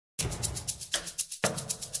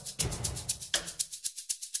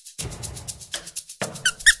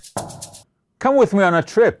Come with me on a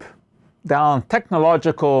trip down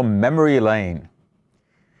technological memory lane.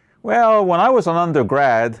 Well, when I was an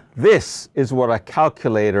undergrad, this is what a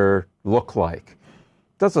calculator looked like.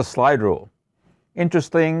 That's a slide rule.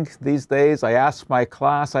 Interesting, these days I ask my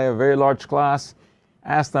class, I have a very large class,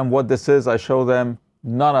 ask them what this is, I show them,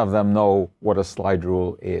 none of them know what a slide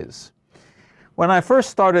rule is. When I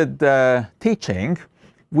first started teaching,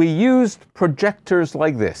 we used projectors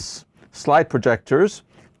like this, slide projectors,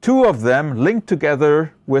 two of them linked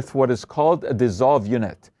together with what is called a dissolve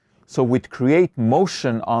unit. So we'd create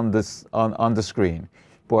motion on the screen.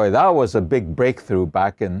 Boy, that was a big breakthrough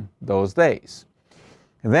back in those days.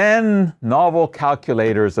 Then novel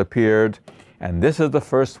calculators appeared, and this is the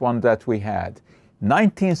first one that we had.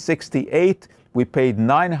 1968, we paid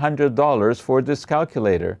 $900 for this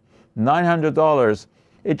calculator. $900.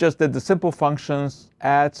 It just did the simple functions,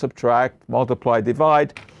 add, subtract, multiply,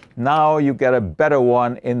 divide. Now you get a better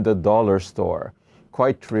one in the dollar store.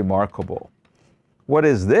 Quite remarkable. What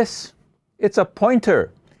is this? It's a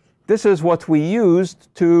pointer. This is what we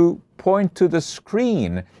used to point to the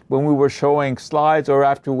screen when we were showing slides or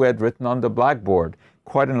after we had written on the blackboard.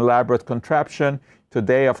 Quite an elaborate contraption.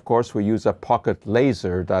 Today, of course, we use a pocket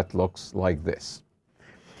laser that looks like this.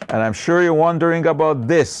 And I'm sure you're wondering about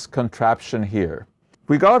this contraption here.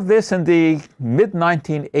 We got this in the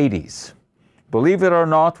mid-1980s. Believe it or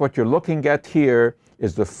not, what you're looking at here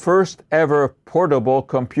is the first ever portable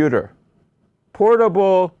computer.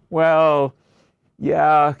 Portable, well,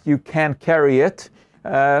 yeah, you can't carry it.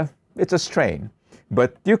 It's a strain.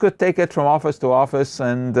 But you could take it from office to office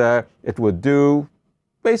and it would do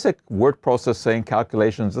basic word processing,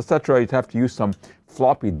 calculations, etc. You'd have to use some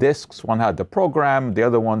floppy disks. One had the program, the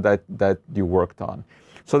other one that you worked on.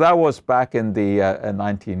 So that was back in the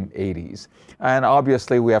 1980s. And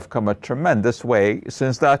obviously we have come a tremendous way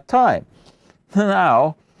since that time.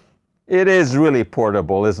 Now, it is really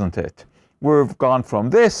portable, isn't it? We've gone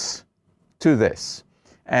from this to this.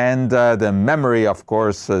 And the memory, of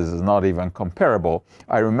course, is not even comparable.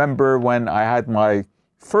 I remember when I had my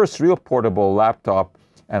first real portable laptop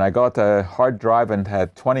and I got a hard drive and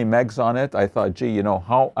had 20 megs on it, I thought, gee, you know,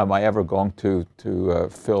 how am I ever going to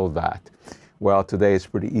fill that? Well, today it's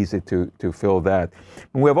pretty easy to fill that.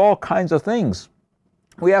 And we have all kinds of things.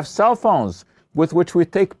 We have cell phones with which we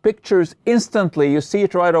take pictures instantly. You see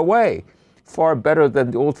it right away. Far better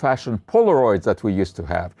than the old-fashioned Polaroids that we used to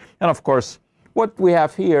have. And of course, what we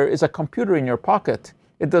have here is a computer in your pocket.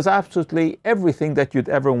 It does absolutely everything that you'd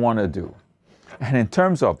ever want to do. And in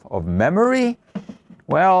terms of memory,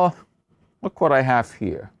 well, look what I have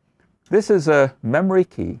here. This is a memory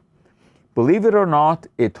key. Believe it or not,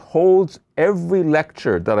 it holds every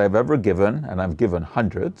lecture that I've ever given, and I've given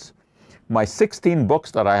hundreds. My 16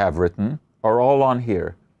 books that I have written are all on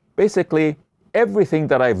here. Basically, everything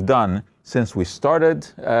that I've done since we started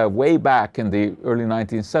way back in the early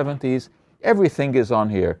 1970s, everything is on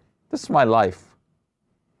here. This is my life.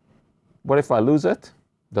 What if I lose it?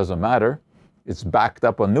 Doesn't matter. It's backed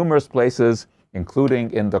up on numerous places,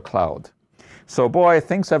 including in the cloud. So boy,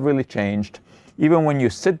 things have really changed. Even when you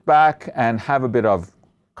sit back and have a bit of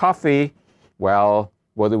coffee, well,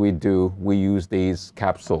 what do? We use these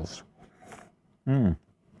capsules.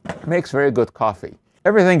 Makes very good coffee.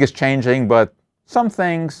 Everything is changing, but some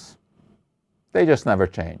things, they just never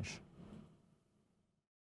change.